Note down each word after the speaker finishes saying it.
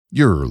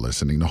You're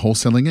listening to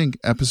Wholesaling Inc.,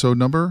 episode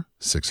number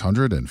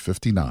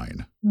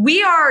 659.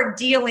 We are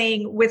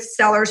dealing with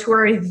sellers who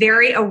are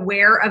very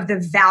aware of the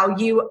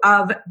value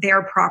of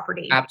their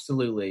property.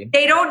 Absolutely.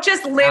 They don't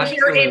just live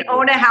here and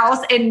own a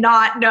house and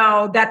not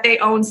know that they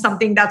own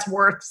something that's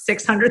worth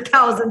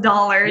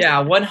 $600,000.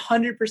 Yeah,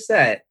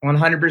 100%.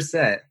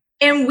 100%.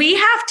 And we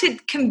have to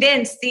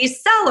convince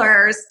these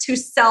sellers to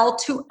sell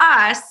to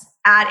us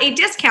at a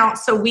discount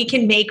so we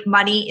can make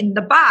money in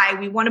the buy.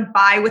 We want to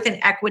buy with an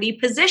equity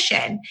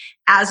position.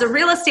 As a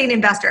real estate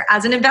investor,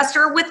 as an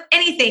investor with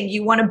anything,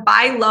 you want to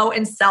buy low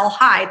and sell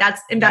high.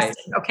 That's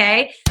investing,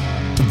 okay?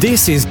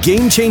 This is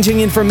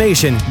game-changing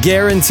information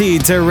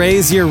guaranteed to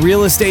raise your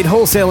real estate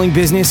wholesaling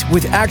business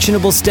with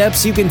actionable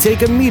steps you can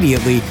take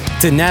immediately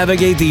to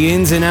navigate the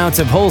ins and outs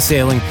of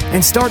wholesaling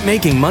and start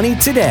making money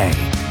today.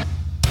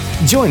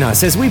 Join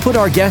us as we put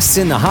our guests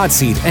in the hot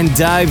seat and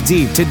dive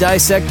deep to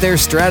dissect their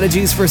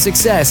strategies for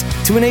success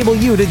to enable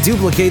you to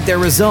duplicate their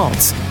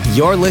results.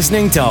 You're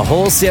listening to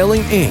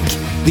Wholesaling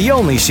Inc., the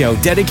only show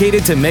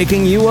dedicated to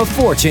making you a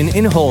fortune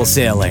in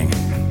wholesaling.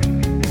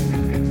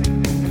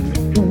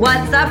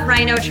 What's up,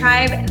 Rhino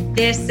Tribe?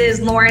 This is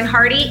Lauren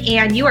Hardy,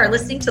 and you are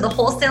listening to the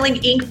Wholesaling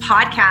Inc.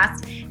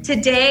 podcast.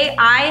 Today,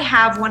 I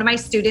have one of my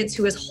students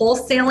who is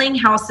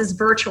wholesaling houses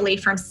virtually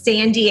from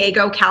San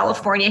Diego,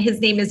 California. His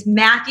name is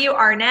Matthew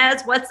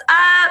Arnez. What's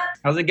up?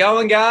 How's it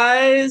going,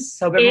 guys?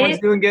 Hope everyone's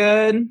doing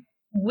good.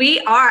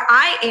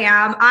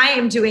 I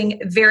am doing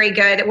very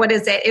good. What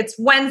is it? It's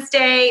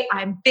Wednesday.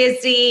 I'm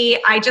busy.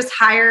 I just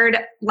hired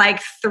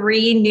like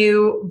 3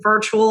 new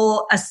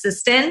virtual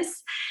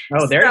assistants.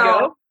 Oh, there you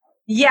go.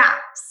 Yeah.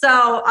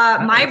 So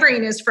my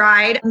brain is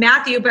fried.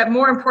 Matthew, but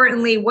more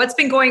importantly, what's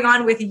been going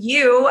on with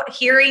you,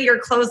 hearing you're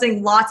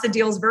closing lots of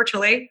deals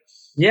virtually?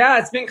 Yeah,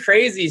 it's been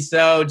crazy.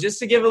 So just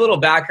to give a little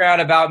background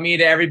about me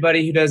to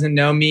everybody who doesn't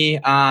know me,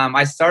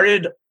 I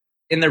started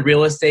in the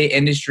real estate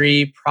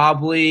industry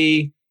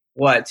probably,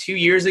 2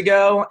 years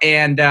ago?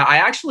 And I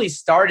actually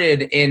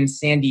started in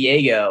San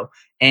Diego.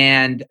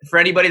 And for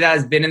anybody that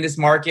has been in this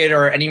market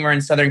or anywhere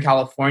in Southern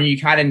California, you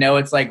kind of know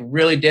it's like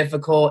really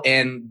difficult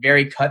and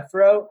very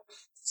cutthroat.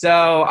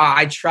 So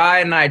I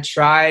tried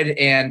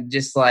and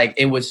just like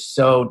it was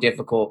so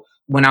difficult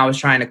when I was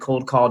trying to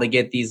cold call to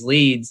get these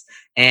leads.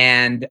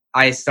 And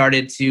I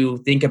started to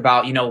think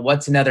about,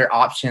 what's another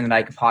option that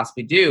I could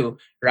possibly do,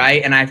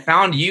 right? And I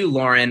found you,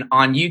 Lauren,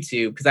 on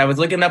YouTube because I was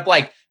looking up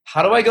like,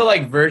 how do I go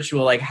like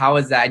virtual? Like, how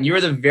is that? And you were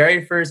the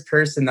very first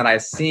person that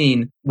I've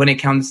seen when it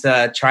comes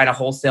to trying to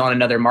wholesale in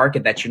another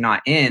market that you're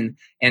not in.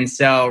 And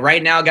so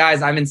right now,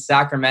 guys, I'm in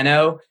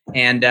Sacramento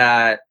and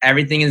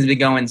everything has been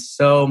going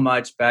so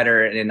much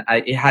better. And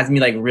it has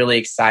me like really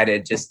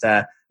excited just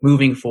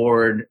moving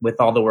forward with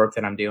all the work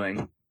that I'm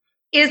doing.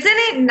 Isn't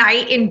it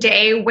night and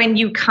day when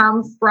you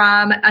come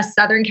from a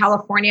Southern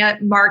California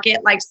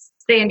market like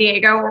San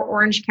Diego or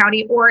Orange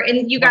County,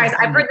 and you guys,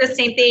 I've heard the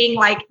same thing,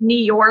 like New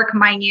York,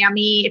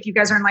 Miami, if you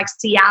guys are in like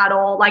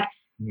Seattle, like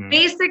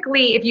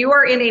basically if you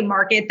are in a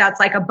market that's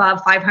like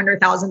above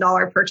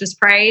 $500,000 purchase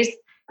price,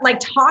 like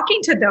talking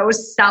to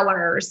those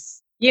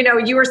sellers,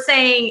 you were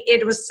saying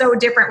it was so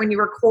different when you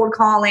were cold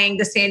calling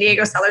the San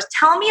Diego sellers.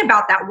 Tell me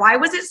about that. Why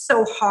was it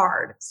so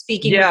hard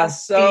speaking? Yeah,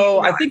 so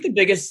I think the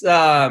biggest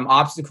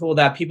obstacle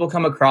that people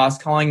come across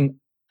calling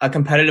a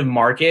competitive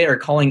market or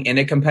calling in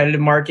a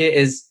competitive market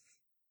is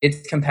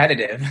it's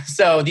competitive.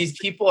 So these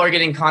people are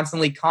getting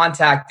constantly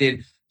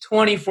contacted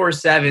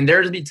 24/7.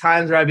 There'll be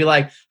times where I'd be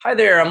like, hi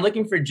there, I'm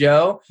looking for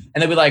Joe. And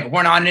they'll be like,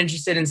 we're not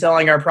interested in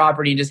selling our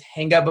property. And just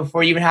hang up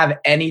before you even have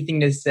anything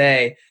to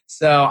say.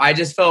 So I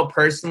just felt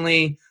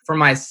personally for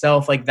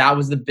myself, like that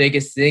was the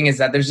biggest thing is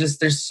that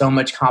there's so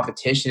much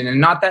competition.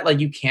 And not that like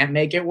you can't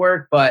make it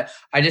work, but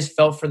I just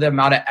felt for the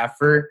amount of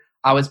effort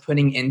I was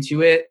putting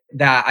into it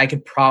that I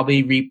could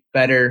probably reap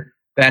better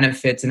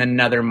benefits in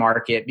another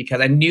market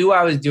because I knew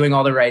I was doing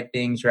all the right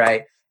things,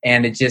 right?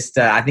 And it just,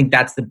 I think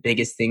that's the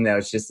biggest thing though.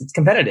 It's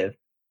competitive.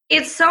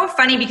 It's so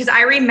funny because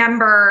I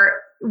remember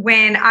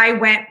when I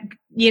went,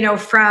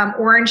 from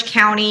Orange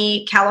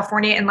County,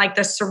 California and like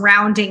the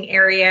surrounding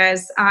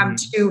areas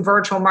to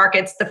virtual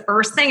markets, the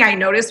first thing I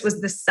noticed was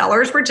the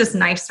sellers were just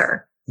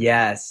nicer.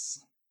 Yes.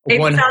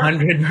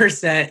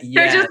 100%.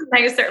 They're just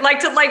nicer.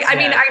 I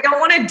mean, I don't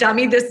want to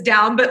dummy this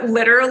down, but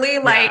literally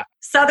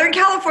Southern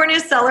California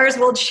sellers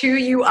will chew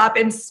you up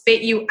and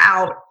spit you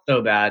out.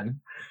 So bad.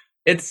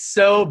 It's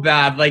so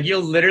bad. Like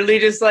you'll literally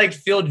just like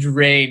feel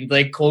drained,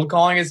 like cold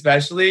calling,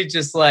 especially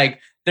just like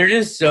they're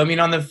just so mean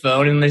on the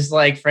phone. And there's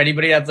like, for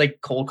anybody that's like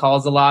cold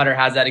calls a lot or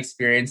has that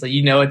experience, like,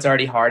 it's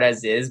already hard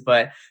as is,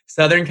 but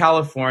Southern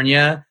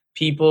California,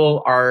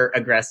 people are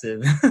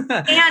aggressive.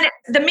 And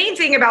the main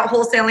thing about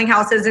wholesaling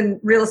houses and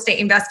real estate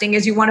investing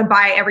is you want to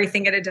buy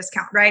everything at a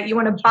discount, right? You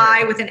want to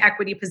buy with an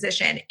equity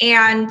position.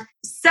 And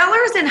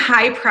sellers in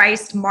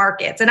high-priced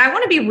markets, and I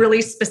want to be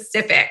really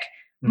specific,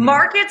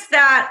 markets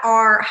that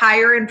are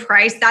higher in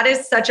price, that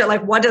is such a,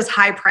 like, what does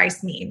high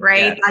price mean,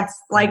 right? Yeah. That's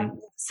like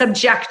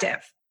subjective.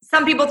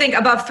 some people think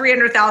above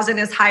 300,000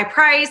 is high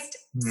priced.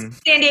 Mm-hmm.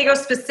 San Diego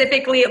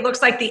specifically, it looks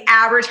like the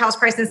average house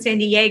price in San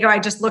Diego, I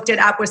just looked it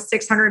up, was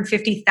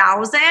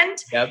 650,000.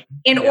 Yep.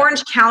 In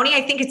Orange County,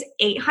 I think it's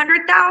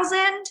 800,000.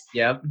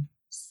 Yep.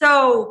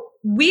 So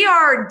we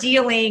are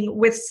dealing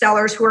with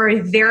sellers who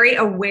are very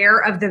aware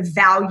of the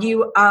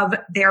value of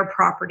their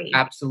property.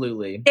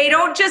 Absolutely. They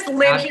don't just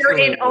live here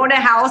and own a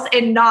house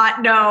and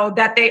not know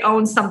that they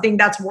own something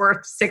that's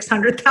worth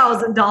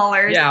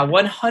 $600,000. Yeah,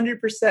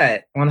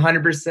 100%.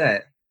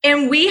 100%.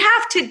 And we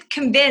have to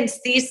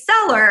convince these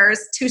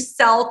sellers to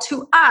sell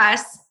to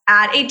us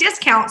at a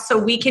discount so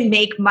we can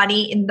make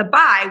money in the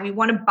buy. We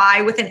want to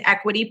buy with an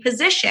equity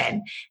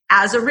position.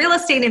 As a real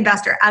estate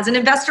investor, as an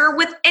investor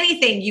with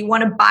anything, you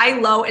want to buy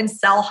low and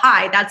sell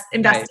high. That's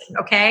investing,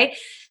 right. Okay?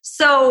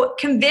 So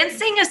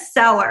convincing a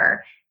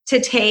seller to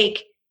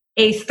take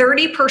a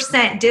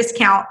 30%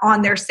 discount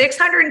on their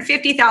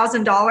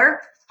 $650,000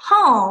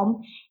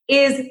 home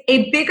is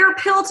a bigger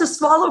pill to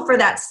swallow for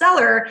that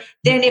seller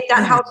than if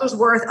that house was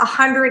worth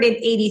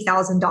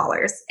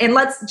 $180,000. And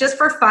let's, just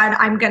for fun,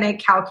 I'm going to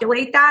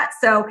calculate that.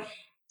 So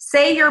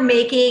say you're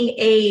making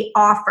a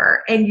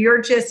offer and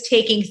you're just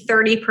taking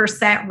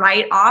 30%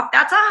 write off.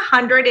 That's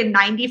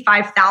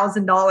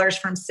 $195,000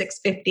 from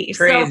 $650. Crazy,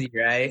 so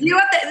right? You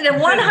have the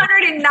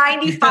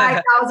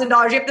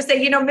 $195,000. You have to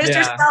say,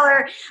 Mr.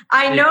 Seller,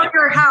 I know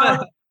your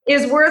house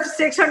is worth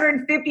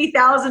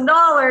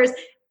 $650,000.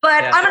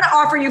 But I'm going to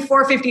offer you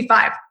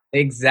 $455.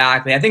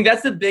 Exactly. I think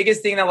that's the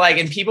biggest thing that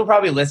and people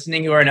probably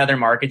listening who are in other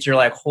markets, you're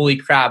like, holy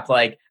crap,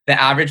 the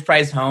average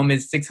price home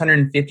is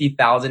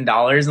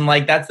 $650,000. And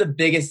that's the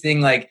biggest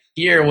thing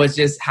here was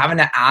just having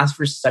to ask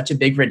for such a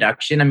big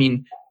reduction. I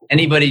mean,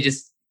 anybody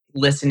just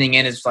listening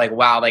in is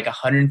wow,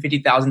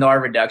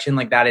 $150,000 reduction.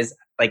 That is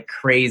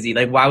crazy.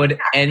 Why would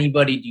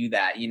anybody do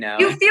that? You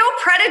feel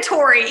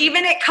predatory,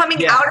 even it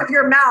coming out of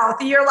your mouth.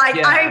 You're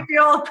I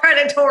feel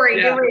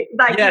predatory. Yeah.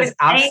 Yes,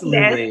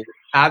 absolutely.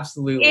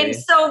 Absolutely. And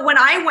so when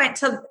I went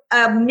to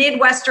a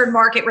Midwestern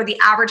market where the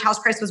average house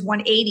price was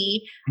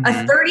 $180, a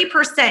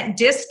 30%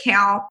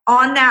 discount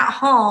on that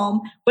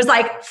home was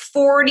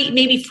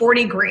maybe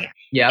 40 grand.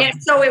 Yeah.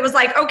 And so it was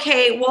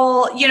okay,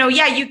 well,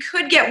 you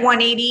could get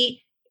 180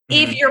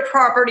 if your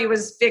property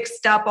was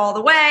fixed up all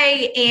the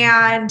way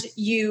and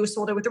you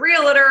sold it with a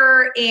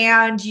realtor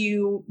and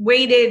you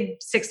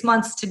waited 6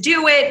 months to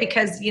do it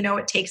because,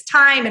 it takes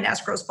time and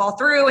escrows fall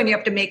through and you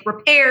have to make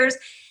repairs.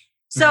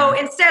 So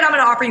instead, I'm going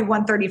to offer you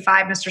 $135,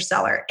 Mr.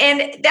 Seller. And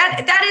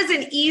that is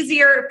an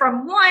easier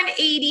from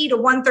 $180 to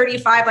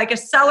 $135. A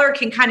seller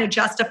can kind of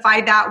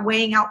justify that,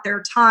 weighing out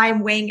their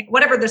time, weighing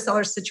whatever the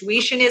seller's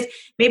situation is.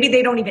 Maybe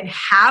they don't even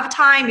have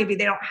time. Maybe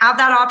they don't have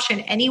that option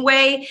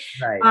anyway.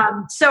 Right.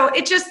 So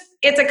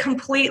it's a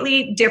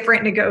completely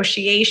different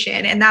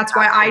negotiation. And that's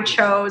why I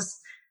chose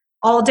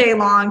all day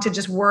long to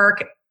just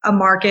work a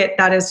market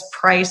that is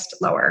priced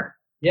lower.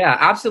 Yeah,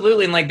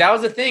 absolutely. And that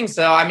was the thing.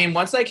 So, I mean,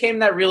 once I came to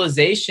that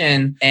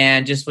realization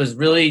and just was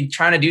really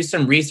trying to do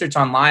some research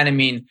online, I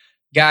mean,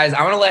 guys,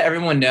 I want to let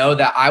everyone know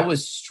that I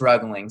was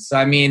struggling. So,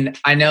 I mean,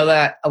 I know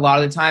that a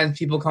lot of the times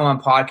people come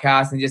on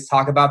podcasts and just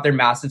talk about their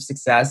massive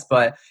success.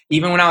 But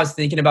even when I was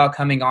thinking about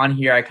coming on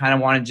here, I kind of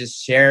want to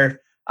just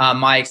share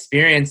my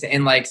experience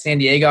in San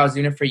Diego. I was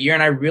doing it for a year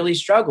and I really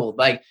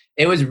struggled.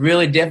 It was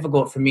really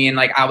difficult for me. And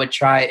I would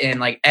try it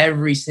in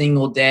every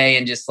single day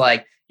and just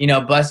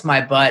bust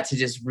my butt to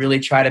just really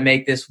try to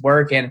make this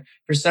work. And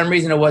for some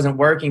reason it wasn't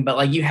working,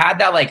 but you had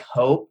that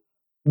hope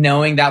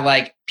knowing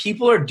that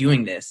people are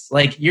doing this.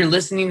 You're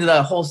listening to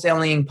the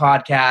Wholesaling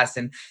podcast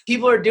and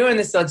people are doing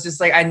this. So it's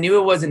just I knew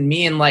it wasn't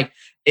me. And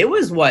it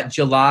was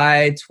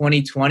July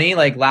 2020,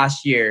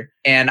 last year.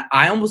 And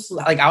I almost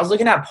I was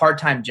looking at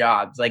part-time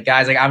jobs.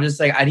 Guys, I'm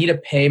just I need to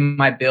pay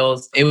my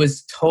bills. It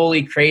was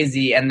totally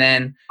crazy. And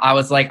then I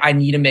was I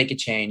need to make a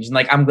change. And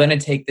I'm going to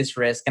take this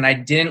risk. And I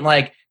didn't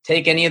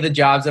take any of the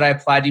jobs that I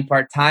applied to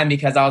part-time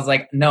because I was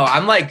no,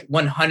 I'm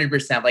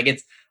 100%.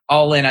 It's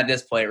all in at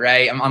this point,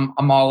 right?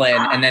 I'm all in.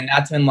 And then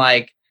that's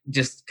when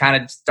just kind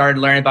of started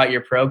learning about your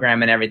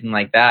program and everything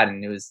like that.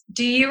 And it was...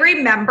 Do you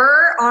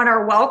remember on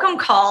our welcome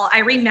call, I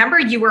remember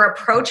you were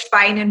approached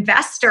by an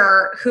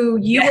investor who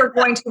you were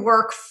going to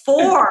work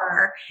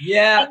for.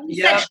 Yeah. And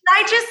you said, should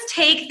I just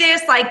take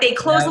this? They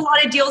close a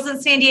lot of deals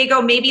in San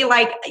Diego. Maybe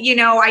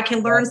I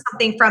can learn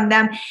something from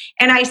them.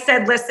 And I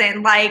said,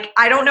 listen,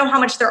 I don't know how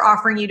much they're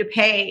offering you to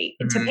pay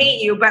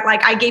you, but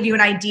I gave you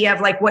an idea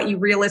of what you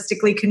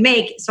realistically could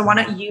make. So why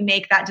don't you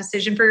make that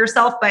decision for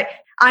yourself? But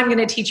I'm going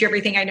to teach you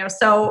everything I know.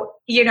 So,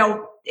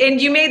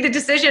 and you made the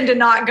decision to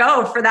not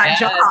go for that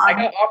job. I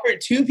got offered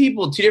two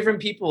different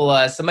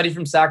people, somebody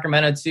from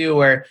Sacramento too,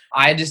 where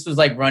I just was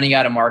running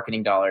out of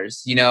marketing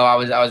dollars. I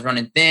was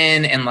running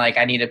thin and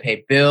I need to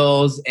pay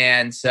bills.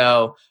 And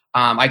so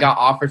I got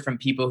offered from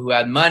people who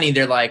had money.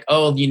 They're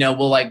oh,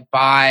 we'll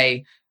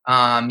buy,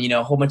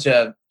 a whole bunch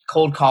of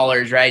cold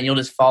callers, right? And you'll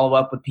just follow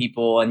up with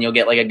people and you'll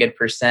get a good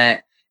percent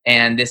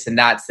and this and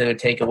that. So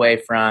take away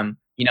from,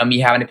 me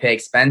having to pay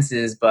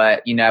expenses,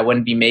 but, I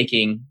wouldn't be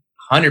making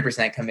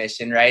 100%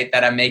 commission, right?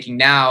 That I'm making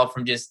now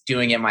from just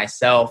doing it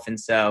myself. And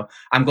so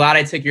I'm glad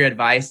I took your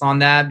advice on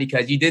that,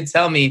 because you did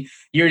tell me,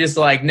 you were just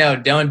like, no,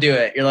 don't do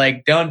it. You're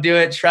like, don't do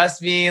it.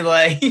 Trust me.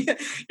 Like,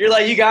 you're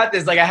like, you got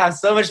this. Like, I have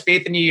so much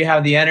faith in you. You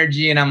have the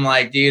energy. And I'm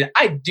like, dude,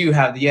 I do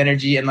have the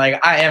energy, and like,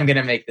 I am going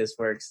to make this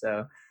work.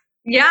 So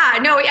yeah,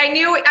 no, I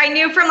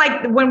knew from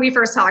like when we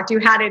first talked, you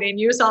had it in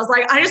you. So I was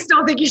like, I just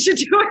don't think you should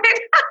do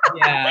it.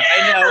 Yeah,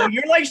 I know.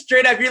 You're like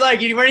straight up. You're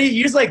like,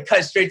 you just like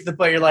cut straight to the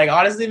point. You're like,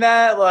 honestly,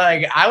 Matt,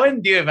 like I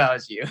wouldn't do it if I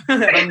was you.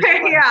 Like,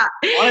 yeah.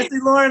 Honestly,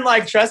 Lauren,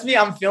 like, trust me,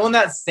 I'm feeling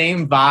that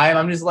same vibe.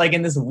 I'm just like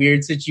in this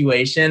weird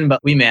situation, but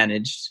we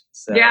managed.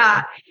 So.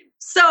 Yeah.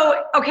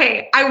 So,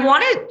 okay, I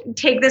want to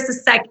take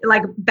this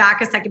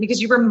back a second,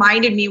 because you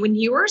reminded me when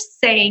you were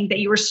saying that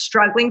you were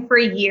struggling for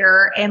a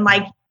year, and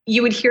like,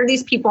 you would hear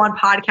these people on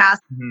podcasts.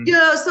 Mm-hmm.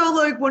 Yeah, so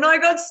like when I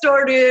got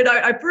started,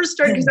 I first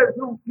started because I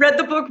read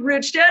the book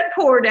Rich Dad,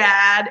 Poor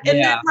Dad.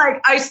 And then like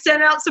I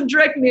sent out some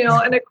direct mail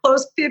and I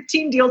closed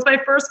 15 deals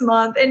my first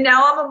month. And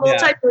now I'm a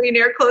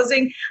multi-millionaire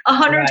closing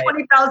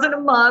 $120,000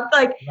 a month.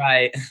 Like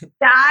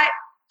that,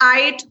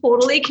 I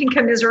totally can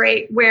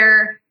commiserate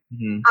where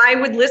I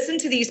would listen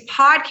to these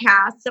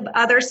podcasts of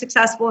other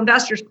successful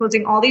investors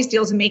closing all these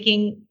deals and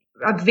making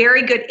a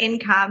very good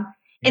income.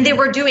 And they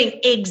were doing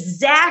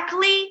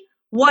exactly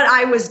what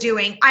I was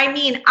doing. I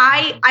mean,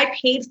 I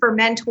paid for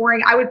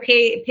mentoring. I would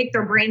pick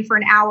their brain for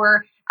an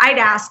hour. I'd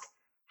ask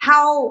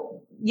how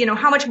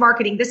much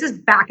marketing. This is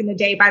back in the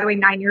day, by the way,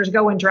 9 years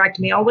ago when direct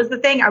mail was the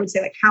thing. I would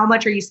say like, how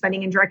much are you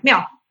spending in direct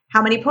mail?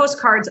 How many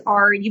postcards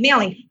are you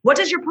mailing? What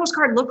does your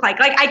postcard look like?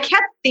 Like I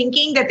kept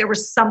thinking that there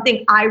was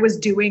something I was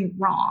doing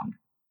wrong.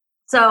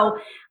 So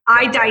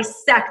I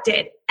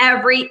dissected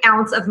every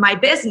ounce of my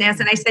business.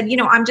 And I said,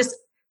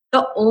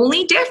 the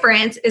only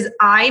difference is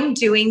I'm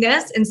doing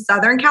this in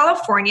Southern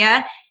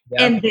California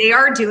and they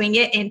are doing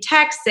it in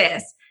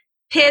Texas,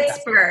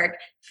 Pittsburgh,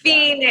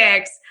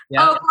 Phoenix,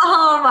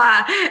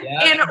 Oklahoma.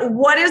 And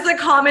what is the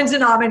common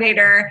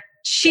denominator?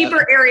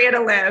 Cheaper area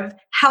to live.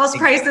 House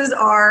prices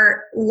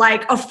are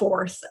like a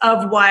fourth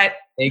of what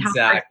house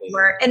prices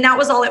were. And that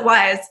was all it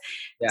was.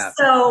 Yeah.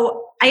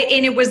 So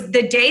it was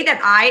the day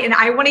that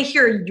I want to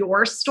hear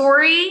your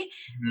story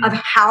of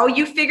how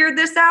you figured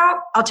this out.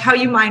 I'll tell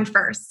you mine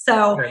first.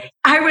 So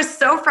I was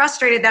so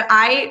frustrated that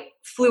I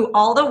flew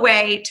all the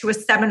way to a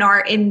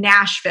seminar in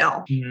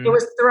Nashville. It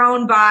was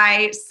thrown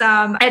by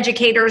some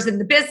educators in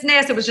the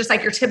business. It was just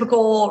like your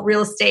typical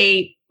real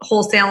estate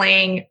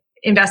wholesaling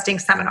investing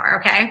seminar.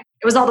 Okay.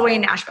 It was all the way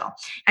in Nashville.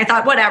 I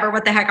thought, whatever,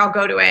 what the heck, I'll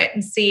go to it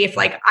and see if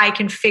like I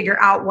can figure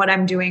out what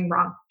I'm doing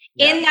wrong.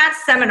 In that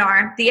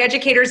seminar, the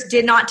educators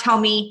did not tell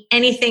me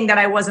anything that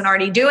I wasn't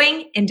already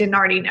doing and didn't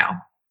already know.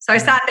 So I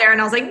sat there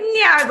and I was like,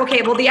 yeah,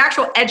 okay, well, the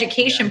actual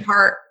education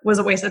part was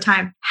a waste of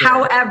time.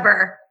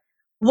 However,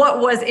 what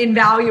was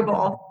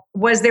invaluable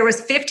was there was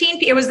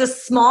 15, it was a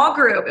small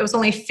group. It was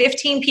only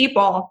 15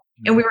 people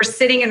and we were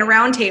sitting in a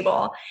round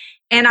table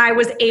and I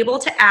was able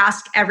to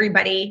ask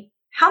everybody,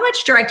 how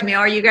much direct mail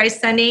are you guys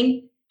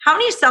sending? How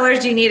many sellers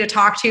do you need to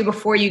talk to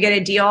before you get a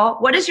deal?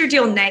 What does your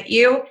deal net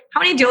you?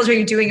 How many deals are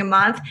you doing a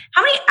month?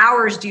 How many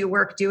hours do you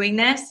work doing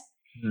this?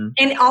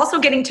 And also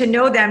getting to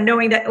know them,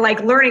 knowing that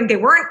like learning, they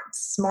weren't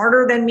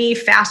smarter than me,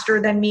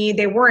 faster than me.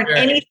 They weren't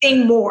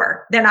anything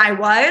more than I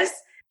was.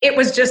 It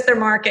was just their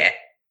market.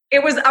 I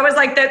was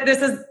like,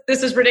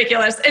 this is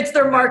ridiculous. It's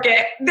their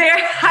market. And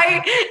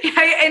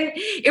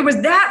it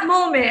was that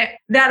moment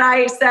that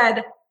I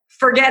said,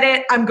 forget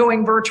it. I'm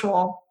going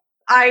virtual.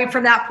 I,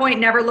 from that point,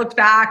 never looked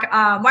back.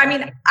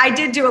 I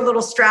did do a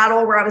little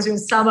straddle where I was doing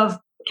some of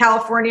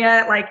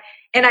California,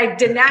 and I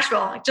did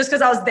Nashville just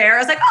because I was there. I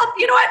was like, oh,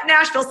 you know what?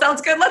 Nashville sounds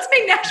good. Let's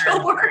make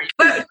Nashville work.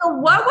 But so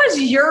what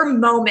was your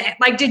moment?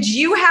 Like, did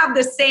you have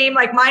the same,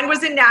 like mine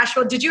was in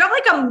Nashville. Did you have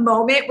like a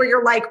moment where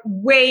you're like,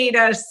 wait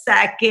a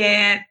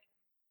second,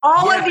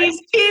 all of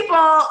these people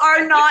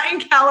are not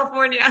in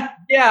California?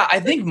 Yeah, I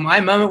think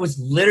my moment was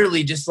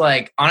literally just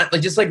like,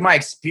 just like my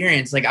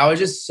experience. Like I was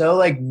just so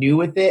like new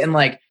with it. And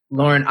like,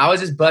 Lauren, I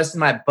was just busting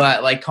my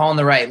butt, like calling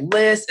the right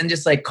list and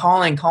just like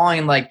calling.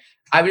 And like,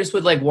 I just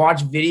would like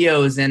watch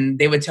videos and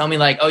they would tell me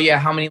like, oh yeah,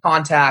 how many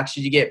contacts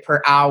should you get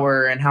per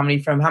hour? And how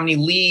many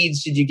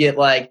leads should you get?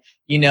 Like,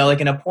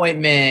 like an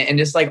appointment, and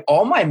just like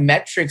all my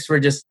metrics were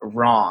just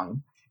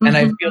wrong. And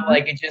I feel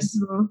like it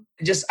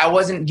just, I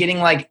wasn't getting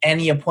like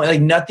any appointment,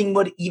 like nothing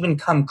would even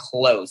come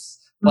close.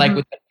 Like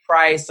with the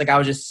price, like I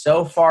was just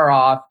so far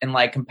off, and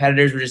like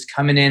competitors were just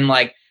coming in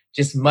like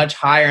just much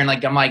higher. And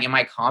like, I'm like, am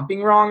I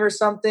comping wrong or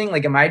something?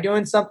 Like, am I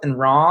doing something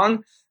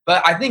wrong?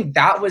 But I think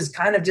that was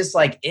kind of just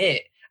like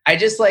it. I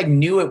just like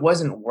knew it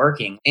wasn't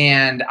working,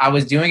 and I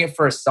was doing it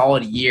for a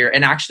solid year.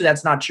 And actually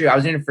that's not true. I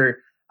was doing it for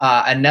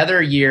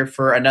another year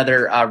for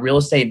another real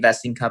estate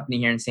investing company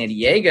here in San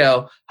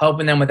Diego,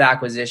 helping them with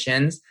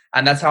acquisitions.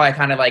 And that's how I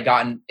kind of like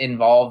gotten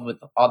involved with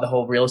all the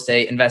whole real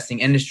estate investing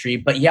industry.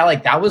 But yeah,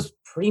 like that was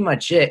pretty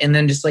much it. And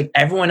then just like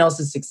everyone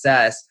else's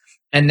success.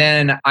 And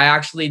then I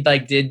actually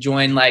like did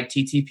join like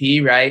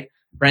TTP, right?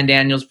 Brent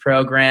Daniels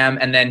program.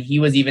 And then he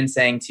was even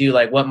saying too,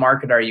 like, what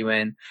market are you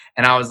in?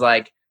 And I was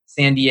like,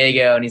 San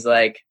Diego. And he's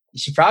like, you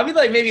should probably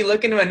like maybe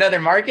look into another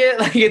market.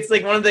 Like it's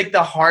like one of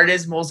the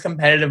hardest, most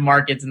competitive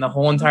markets in the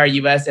whole entire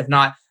US, if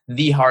not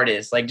the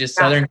hardest, like just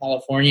Southern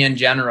California in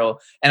general.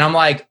 And I'm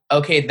like,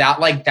 okay, that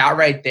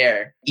right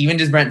there, even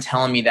just Brent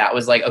telling me that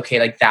was like, okay,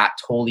 like that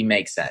totally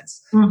makes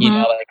sense. You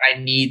know, like I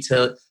need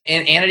to,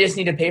 and I just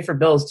need to pay for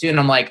bills too. And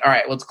I'm like, all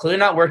right, well, it's clearly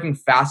not working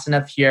fast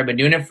enough here. I've been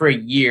doing it for a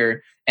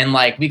year. And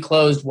like we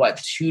closed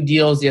 2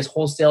 deals. This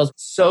wholesale is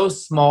so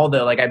small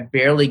though. Like I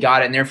barely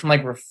got it. And they're from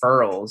like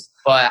referrals.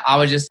 But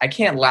I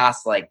can't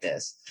last like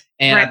this.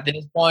 And at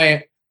this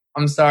point,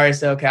 I'm sorry,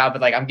 SoCal,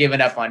 but like I'm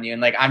giving up on you.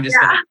 And like I'm just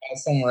gonna go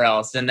somewhere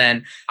else. And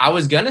then I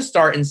was gonna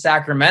start in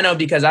Sacramento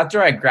because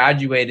after I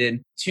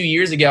graduated 2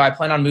 years ago, I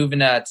planned on moving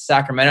to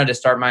Sacramento to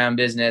start my own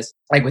business,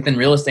 like within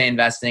real estate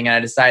investing. And I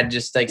decided to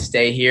just like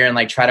stay here and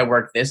like try to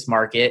work this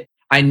market.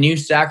 I knew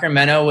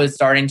Sacramento was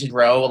starting to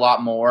grow a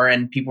lot more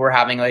and people were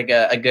having like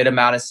a good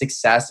amount of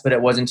success, but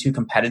it wasn't too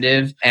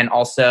competitive. And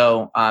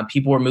also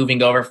people were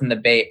moving over from the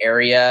Bay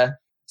Area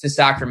to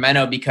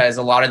Sacramento because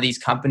a lot of these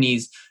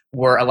companies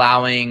were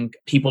allowing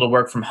people to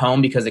work from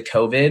home because of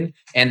COVID.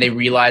 And they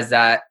realized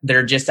that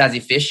they're just as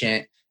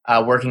efficient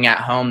working at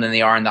home than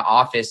they are in the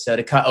office. So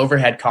to cut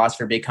overhead costs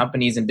for big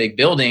companies and big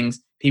buildings,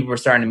 people were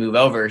starting to move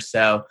over.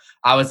 So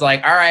I was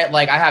like, all right,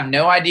 like I have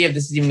no idea if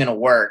this is even going to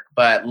work,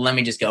 but let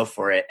me just go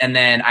for it. And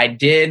then I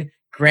did.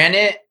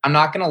 Granted, I'm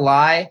not going to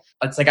lie.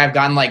 It's like I've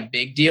gotten like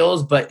big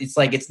deals, but it's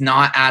like it's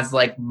not as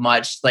like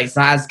much, like it's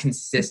not as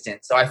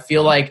consistent. So I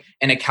feel like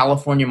in a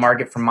California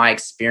market from my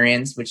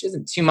experience, which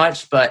isn't too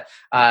much, but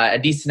a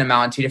decent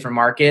amount in 2 different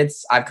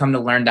markets, I've come to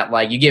learn that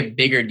like you get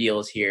bigger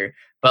deals here,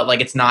 but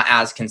like it's not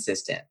as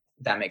consistent.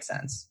 If that makes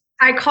sense.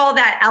 I call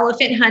that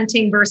elephant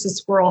hunting versus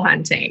squirrel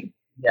hunting.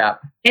 Yeah.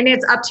 And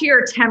it's up to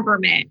your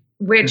temperament,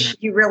 which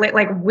you really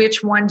like,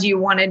 which one do you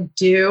want to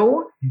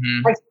do?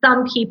 Like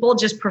some people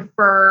just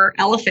prefer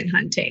elephant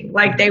hunting.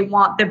 Like they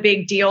want the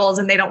big deals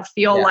and they don't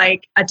feel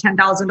like a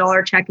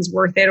 $10,000 check is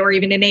worth it or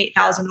even an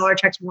 $8,000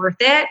 check's worth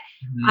it.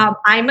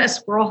 I'm a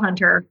squirrel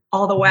hunter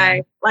all the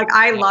way. Like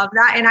I love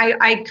that. And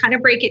I kind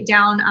of break it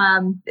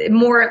down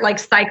more like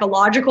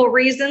psychological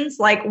reasons.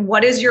 Like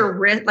what is your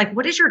risk? Like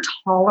what is your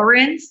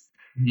tolerance,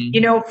 you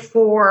know,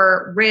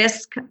 for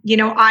risk? You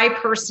know, I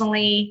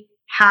personally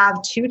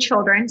have 2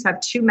 children, so I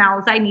have 2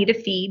 mouths I need to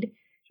feed.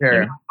 Sure. You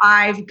know,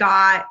 I've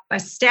got a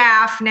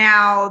staff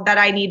now that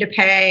I need to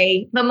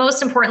pay. But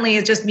most importantly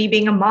is just me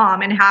being a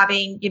mom and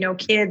having, you know,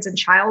 kids and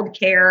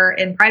childcare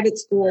and private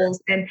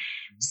schools. And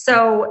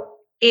so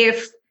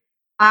if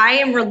I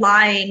am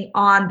relying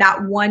on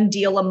that 1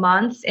 deal a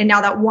month, and now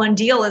that 1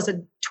 deal is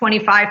a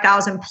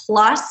 25,000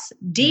 plus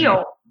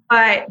deal,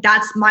 but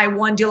that's my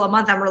 1 deal a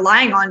month I'm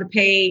relying on to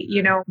pay,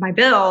 you know, my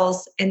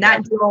bills, and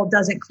that deal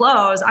doesn't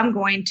close, I'm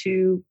going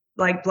to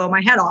like blow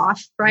my head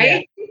off,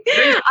 right?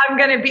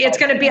 It's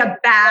going to be a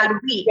bad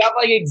week. You have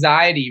like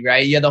anxiety,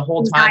 right? Yeah, the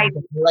whole time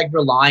you're like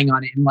relying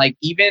on it. And like,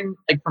 even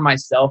like for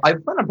myself, I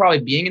plan on probably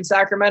being in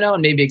Sacramento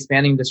and maybe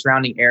expanding the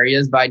surrounding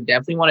areas, but I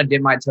definitely want to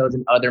dip my toes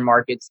in other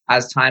markets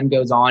as time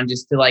goes on,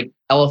 just to like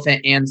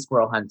elephant and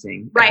squirrel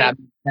hunting. Right. If that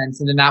makes sense.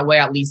 And then that way,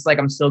 at least like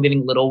I'm still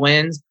getting little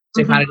wins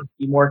to kind of just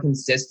be more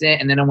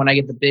consistent. And then when I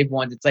get the big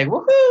ones, it's like,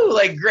 woohoo,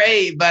 like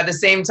great. But at the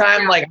same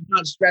time, like I'm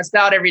not stressed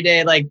out every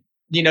day, like,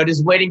 you know,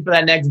 just waiting for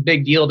that next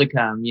big deal to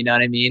come. You know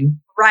what I mean?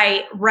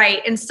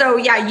 Right. And so,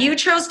 yeah, you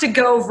chose to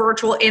go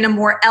virtual in a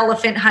more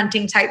elephant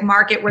hunting type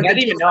market where I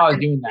didn't even know I was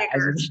doing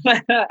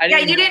that.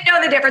 You didn't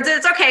know the difference.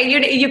 It's okay.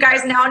 You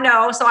guys now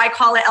know. So I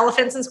call it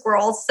elephants and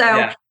squirrels.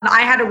 So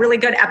I had a really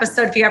good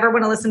episode. If you ever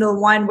want to listen to the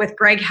one with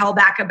Greg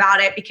Hellback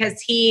about it,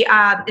 because he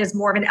is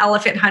more of an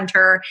elephant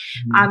hunter.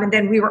 And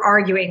then we were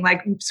arguing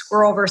like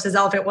squirrel versus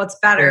elephant, what's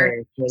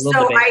better?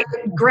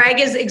 Greg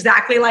is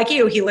exactly like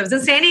you. He lives in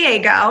San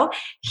Diego.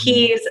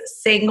 He's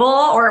single,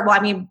 or well,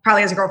 I mean,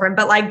 probably has a girlfriend,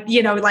 but like,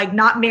 you know, like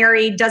not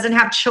married, doesn't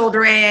have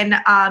children,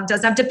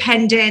 doesn't have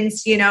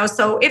dependents, you know.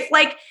 So if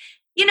like,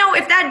 you know,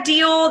 if that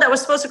deal that was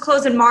supposed to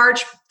close in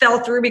March fell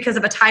through because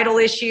of a title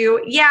issue,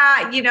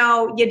 you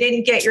know, you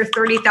didn't get your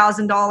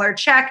 $30,000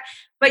 check,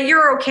 but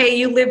you're okay.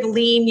 You live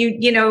lean,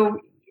 you know,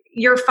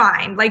 you're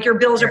fine. Like your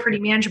bills are pretty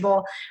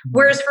manageable.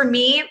 Whereas for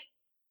me,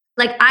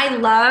 like I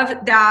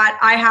love that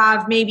I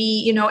have maybe,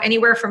 you know,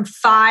 anywhere from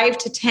 5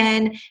 to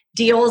 10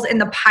 deals in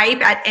the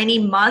pipe at any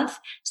month.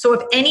 So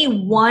if any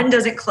one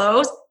doesn't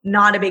close,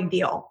 not a big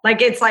deal.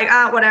 Like it's like,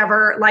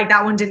 whatever, like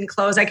that one didn't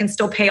close. I can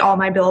still pay all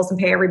my bills and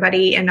pay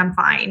everybody and I'm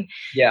fine.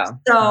 Yeah.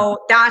 So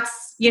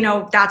that's, you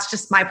know, that's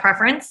just my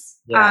preference.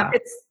 Yeah.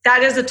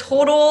 That is a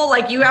total,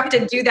 like you have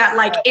to do that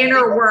like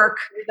inner work.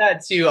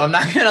 That too. I'm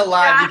not going to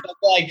lie.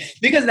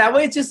 Because that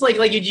way it's just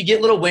like you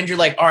get little wins. You're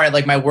like, all right,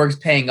 like my work's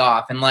paying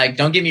off. And like,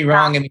 don't get me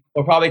wrong. I mean,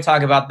 we'll probably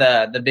talk about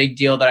the big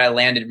deal that I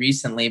landed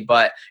recently,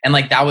 and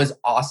like, that was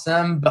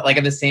awesome. But like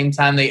at the same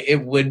time,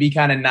 it would be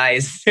kind of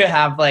nice to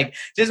have like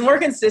just more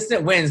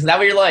consistent wins. So that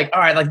way you're like,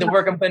 all right, like the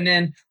work I'm putting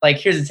in, like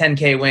here's a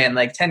 10K win,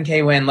 like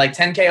 10K win, like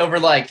 10K over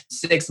like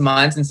 6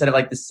 months instead of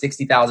like the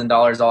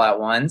 $60,000 all at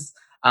once.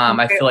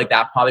 I feel like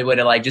that probably would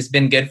have like just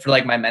been good for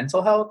like my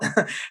mental health.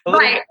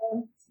 But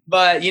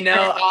But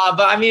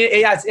but I mean,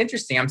 yeah, it's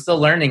interesting. I'm still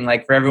learning.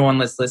 Like for everyone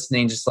that's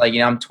listening, just like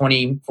I'm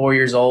 24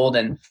 years old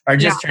or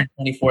just turned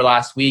 24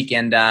 last week,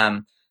 and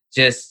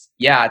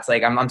it's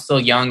like I'm still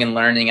young and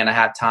learning, and I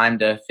have time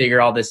to figure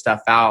all this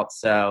stuff out.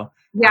 So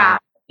I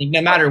think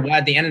no matter what,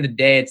 at the end of the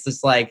day, it's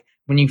just like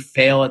when you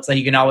fail, it's like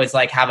you can always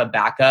like have a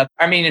backup.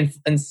 I mean,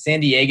 in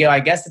San Diego,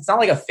 I guess it's not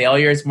like a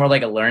failure; it's more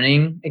like a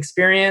learning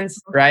experience,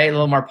 right? A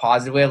little more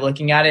positive way of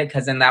looking at it,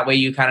 because then that way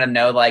you kind of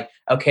know, like,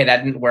 okay,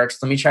 that didn't work,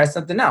 so let me try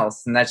something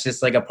else, and that's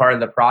just like a part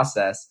of the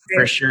process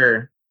for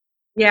sure.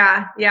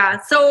 Yeah.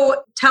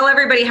 So tell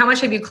everybody, how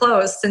much have you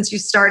closed since you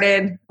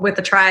started with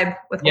the tribe?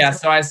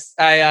 So I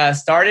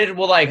started,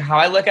 well, like how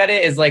I look at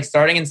it is like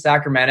starting in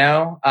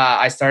Sacramento.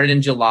 I started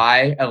in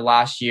July of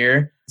last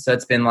year. So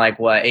it's been like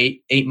what,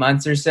 eight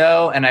months or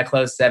so. And I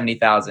closed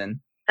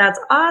 70,000. That's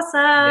awesome.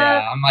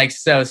 Yeah. I'm like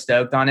so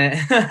stoked on it.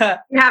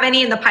 You have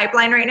any in the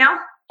pipeline right now?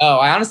 Oh,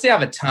 I honestly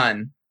have a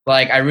ton.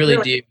 Like I really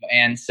do.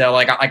 And so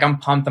like I'm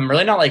pumped. I'm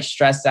really not like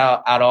stressed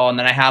out at all. And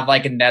then I have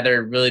like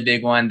another really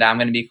big one that I'm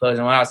going to be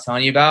closing. What I was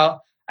telling you about,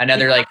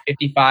 another like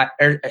 55,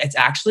 or it's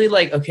actually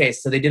like, okay,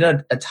 so they did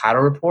a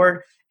title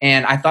report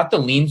and I thought the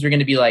liens were going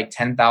to be like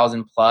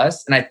 10,000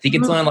 plus. And I think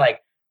it's only like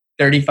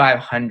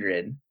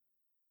 3,500.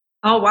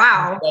 Oh,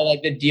 wow. So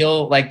like the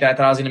deal like that, I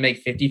thought I was going to make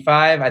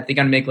 55. I think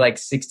I'm going to make like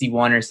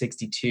 61 or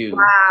 62.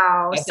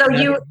 Wow. So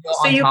you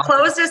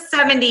closed a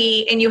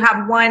 70 and you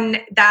have one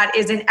that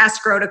is in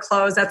escrow to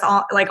close. That's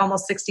all, like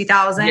almost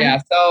 60,000. Yeah.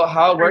 So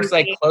how it works,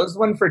 like closed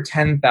one for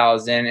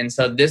 10,000. And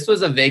so this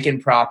was a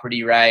vacant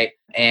property, right?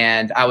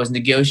 And I was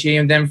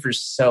negotiating with them for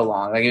so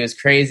long. Like it was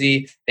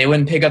crazy. They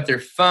wouldn't pick up their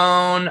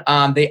phone.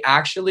 They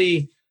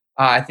actually,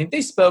 I think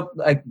they spoke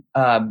like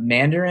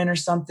Mandarin or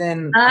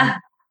something.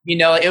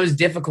 It was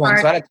difficult.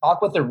 So I had to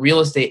talk with a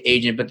real estate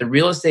agent, but the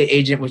real estate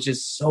agent was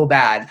just so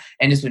bad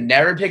and just would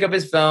never pick up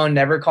his phone,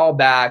 never call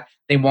back.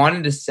 They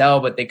wanted to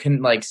sell, but they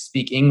couldn't like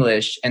speak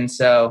English. And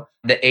so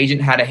the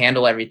agent had to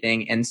handle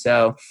everything. And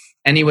so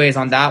anyways,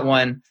 on that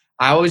one,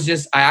 I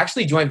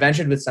actually joint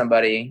ventured with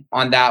somebody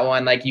on that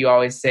one, like you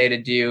always say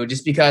to do,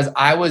 just because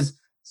I was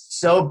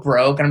so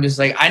broke. And I'm just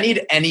like, I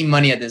need any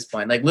money at this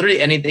point. Like literally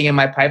anything in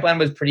my pipeline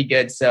was pretty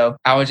good. So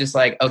I was just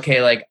like,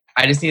 okay, like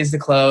I just need this to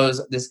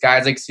close. This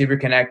guy's like super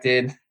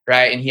connected,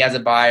 right? And he has a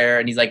buyer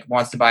and he's like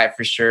wants to buy it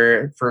for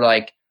sure for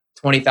like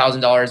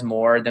 $20,000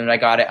 more than what I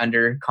got it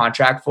under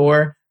contract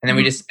for. And then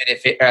we just split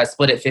it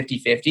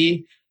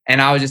 50-50.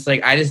 And I was just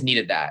like, I just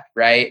needed that,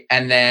 right?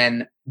 And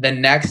then the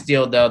next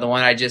deal though, the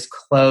one I just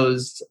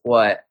closed,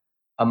 last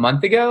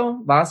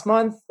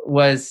month,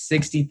 was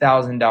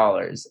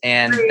 $60,000.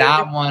 And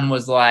that one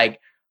was like,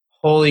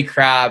 holy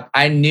crap.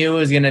 I knew it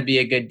was going to be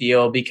a good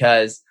deal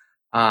because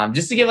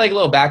just to give like a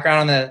little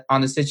background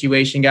on the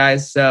situation,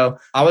 guys. So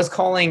I was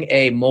calling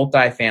a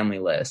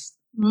multifamily list,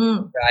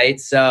 right?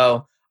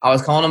 So I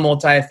was calling a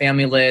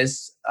multifamily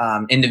list,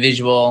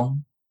 individual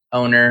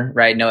owner,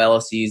 right? No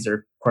LLCs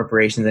or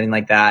corporations, anything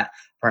like that,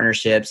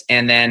 partnerships.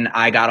 And then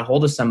I got a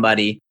hold of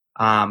somebody.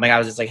 Like I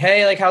was just like,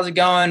 hey, like, how's it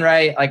going?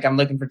 Right. Like I'm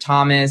looking for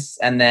Thomas,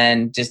 and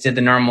then just did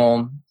the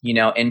normal,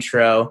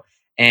 intro.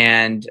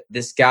 And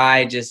this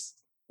guy just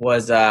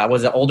was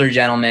an older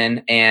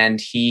gentleman,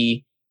 and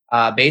he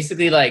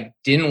basically like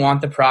didn't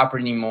want the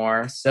property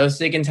anymore. So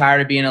sick and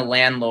tired of being a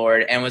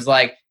landlord, and was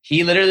like,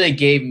 he literally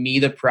gave me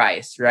the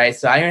price, right?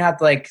 So I didn't have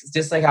to like,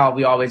 just like how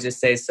we always just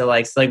say, so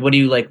like, what are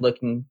you like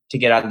looking to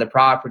get out of the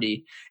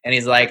property? And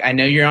he's like, I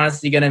know you're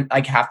honestly going to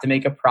like have to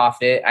make a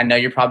profit. I know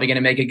you're probably going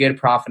to make a good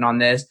profit on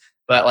this,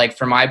 but like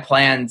for my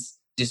plans,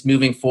 just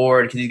moving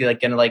forward, cause he's like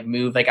going to like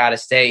move like out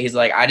of state. He's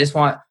like, I just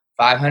want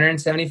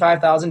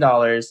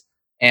 $575,000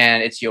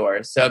 and it's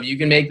yours. So if you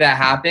can make that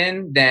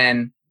happen,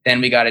 then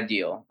we got a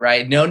deal,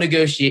 right? No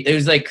negotiate. It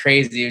was like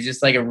crazy. It was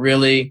just like a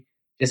really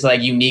just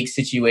like unique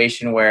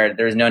situation where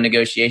there was no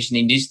negotiation.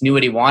 He just knew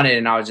what he wanted.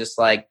 And I was just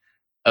like,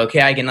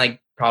 okay, I can like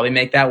probably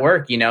make that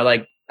work,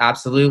 like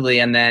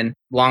absolutely. And then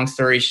long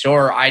story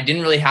short, I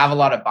didn't really have a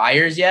lot of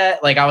buyers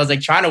yet. Like I was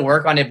like trying to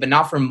work on it, but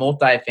not for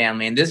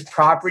multifamily. And this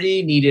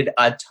property needed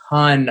a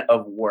ton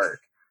of work.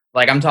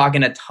 Like I'm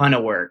talking a ton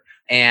of work.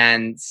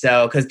 And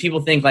so, cause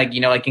people think like,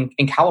 like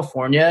in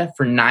California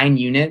for 9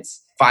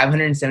 units,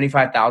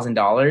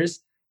 $575,000,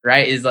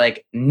 right, is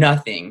like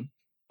nothing.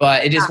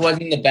 But it just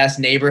wasn't the best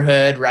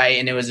neighborhood, right?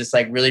 And it was just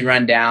like really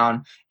run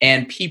down.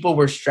 And people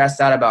were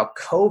stressed out about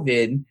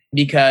COVID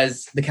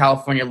because the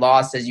California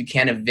law says you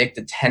can't evict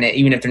a tenant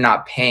even if they're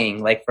not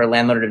paying. Like for a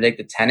landlord to evict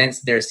the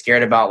tenants, they're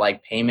scared about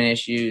like payment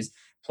issues.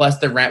 Plus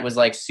the rent was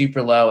like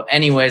super low.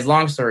 Anyways,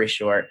 long story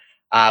short,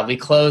 we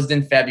closed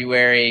in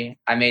February.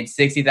 I made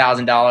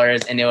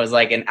 $60,000 and it was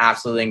like an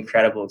absolutely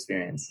incredible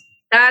experience.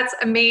 That's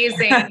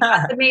amazing.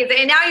 That's amazing.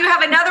 And now you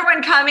have another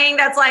one coming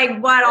that's like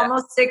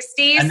almost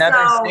 60.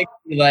 Another 60.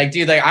 Like,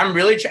 dude, like I'm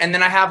really and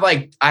then I have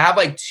like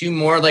 2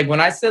 more. Like when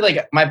I said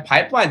like my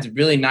pipeline's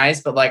really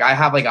nice, but like I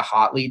have like a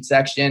hot lead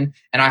section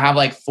and I have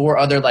like 4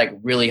 other like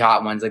really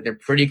hot ones. Like they're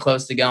pretty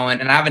close to going.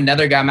 And I have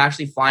another guy. I'm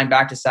actually flying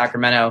back to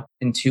Sacramento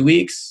in 2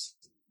 weeks,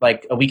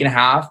 like a week and a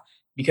half,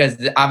 because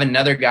I have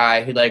another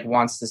guy who like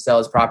wants to sell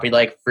his property,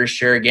 like for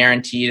sure,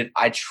 guaranteed.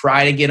 I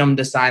try to get him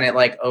to sign it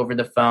like over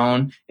the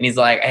phone, and he's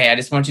like, hey, I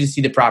just want you to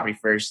see the property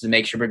first to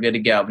make sure we're good to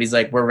go. But he's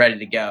like, we're ready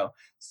to go.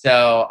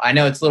 So I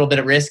know it's a little bit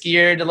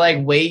riskier to like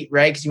wait,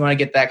 right? Because you want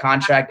to get that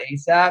contract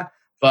ASAP.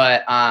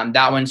 But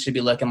that one should be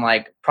looking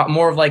like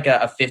more of like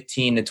a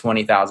 $15,000 to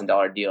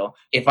 $20,000 deal.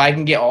 If I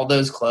can get all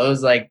those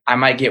closed, like I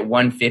might get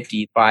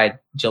 150 by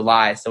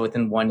July. So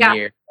within 1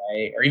 year,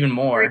 right? Or even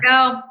more. There we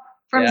go.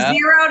 From 0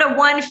 to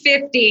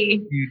 150.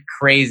 Dude,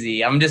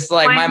 crazy. I'm just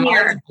like, my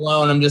mind's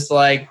blown. I'm just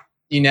like,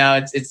 you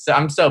know, it's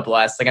I'm so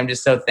blessed. Like I'm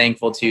just so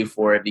thankful too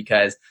for it,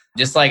 because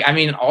just like, I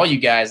mean, all you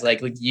guys,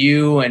 like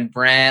you and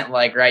Brent,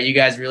 like, right. You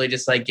guys really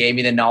just like gave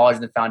me the knowledge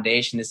and the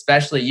foundation,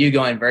 especially you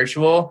going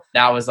virtual.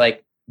 That was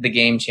like the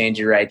game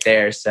changer right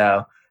there.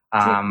 So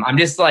I'm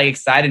just like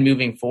excited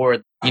moving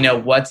forward. You know,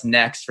 what's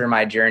next for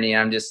my journey.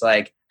 I'm just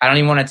like, I don't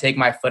even want to take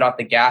my foot off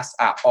the gas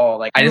at all.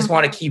 Like I just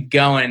want to keep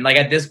going. And like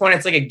at this point,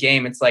 it's like a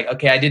game. It's like,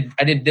 okay, I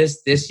did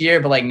this year,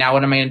 but like now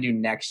what am I going to do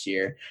next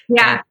year?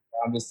 Yeah. And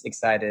I'm just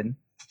excited.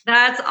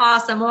 That's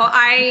awesome. Well,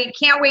 I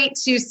can't wait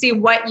to see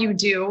what you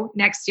do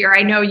next year.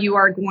 I know you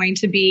are going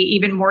to be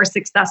even more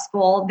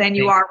successful than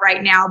you are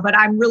right now, but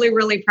I'm really,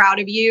 really proud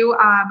of you.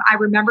 I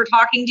remember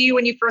talking to you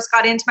when you first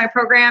got into my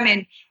program,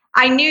 and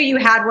I knew you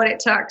had what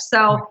it took.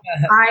 So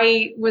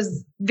I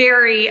was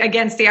very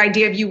against the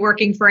idea of you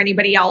working for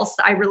anybody else.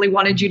 I really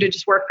wanted you to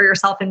just work for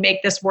yourself and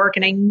make this work.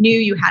 And I knew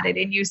you had it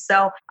in you.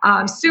 So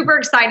I'm super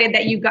excited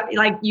that you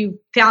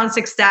found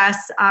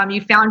success. You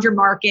found your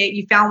market.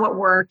 You found what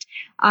worked.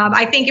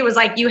 I think it was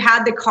like you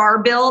had the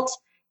car built.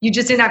 You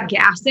just didn't have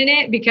gas in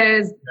it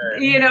because,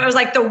 you know, it was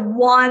like the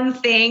one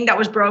thing that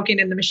was broken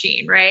in the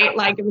machine, right?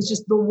 Like it was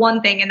just the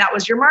one thing, and that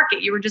was your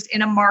market. You were just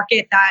in a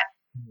market that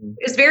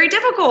is very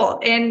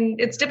difficult, and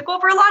it's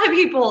difficult for a lot of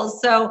people.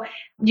 So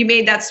you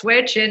made that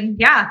switch, and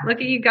yeah,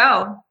 look at you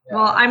go.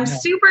 Well, I'm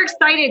super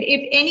excited.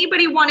 If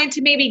anybody wanted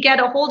to maybe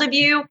get a hold of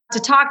you to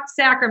talk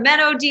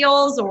Sacramento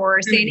deals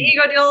or San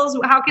Diego deals,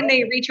 how can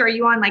they reach you? Are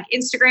you on like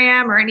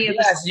Instagram or any of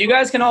this? Yes, you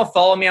guys can all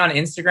follow me on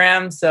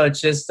Instagram. So it's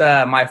just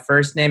my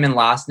first name and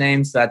last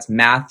name. So that's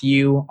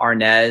Matthew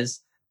Arnez,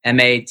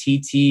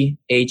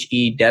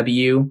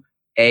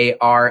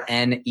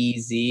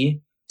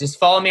 MatthewArnez. Just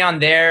follow me on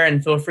there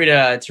and feel free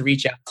to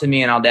reach out to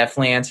me, and I'll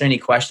definitely answer any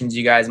questions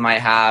you guys might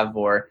have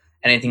or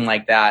anything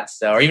like that.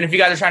 So, or even if you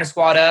guys are trying to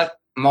squat up,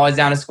 I'm always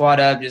down to squat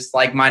up, just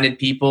like-minded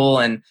people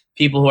and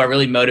people who are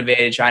really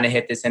motivated trying to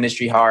hit this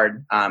industry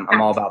hard.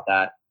 I'm all about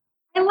that.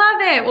 I love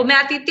it. Well,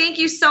 Matthew, thank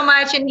you so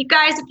much. And you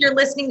guys, if you're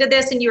listening to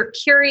this and you're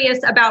curious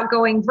about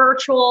going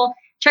virtual,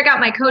 check out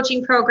my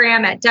coaching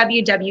program at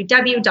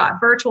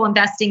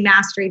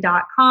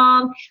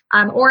www.virtualinvestingmastery.com.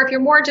 Or if you're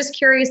more just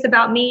curious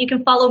about me, you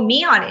can follow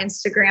me on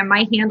Instagram.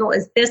 My handle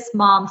is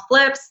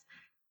thismomflips.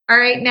 All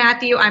right,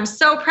 Matthew, I'm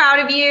so proud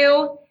of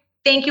you.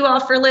 Thank you all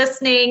for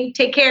listening.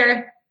 Take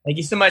care. Thank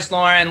you so much,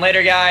 Lauren.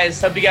 Later,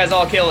 guys. Hope you guys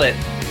all kill it.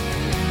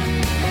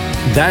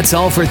 That's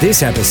all for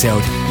this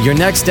episode. Your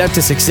next step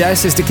to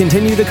success is to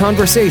continue the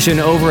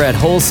conversation over at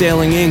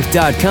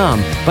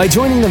wholesalinginc.com by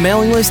joining the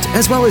mailing list,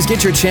 as well as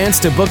get your chance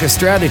to book a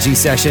strategy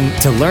session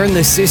to learn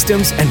the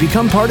systems and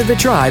become part of the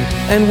tribe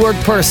and work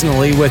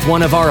personally with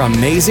one of our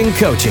amazing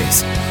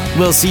coaches.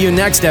 We'll see you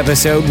next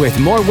episode with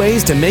more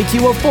ways to make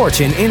you a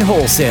fortune in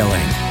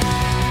wholesaling.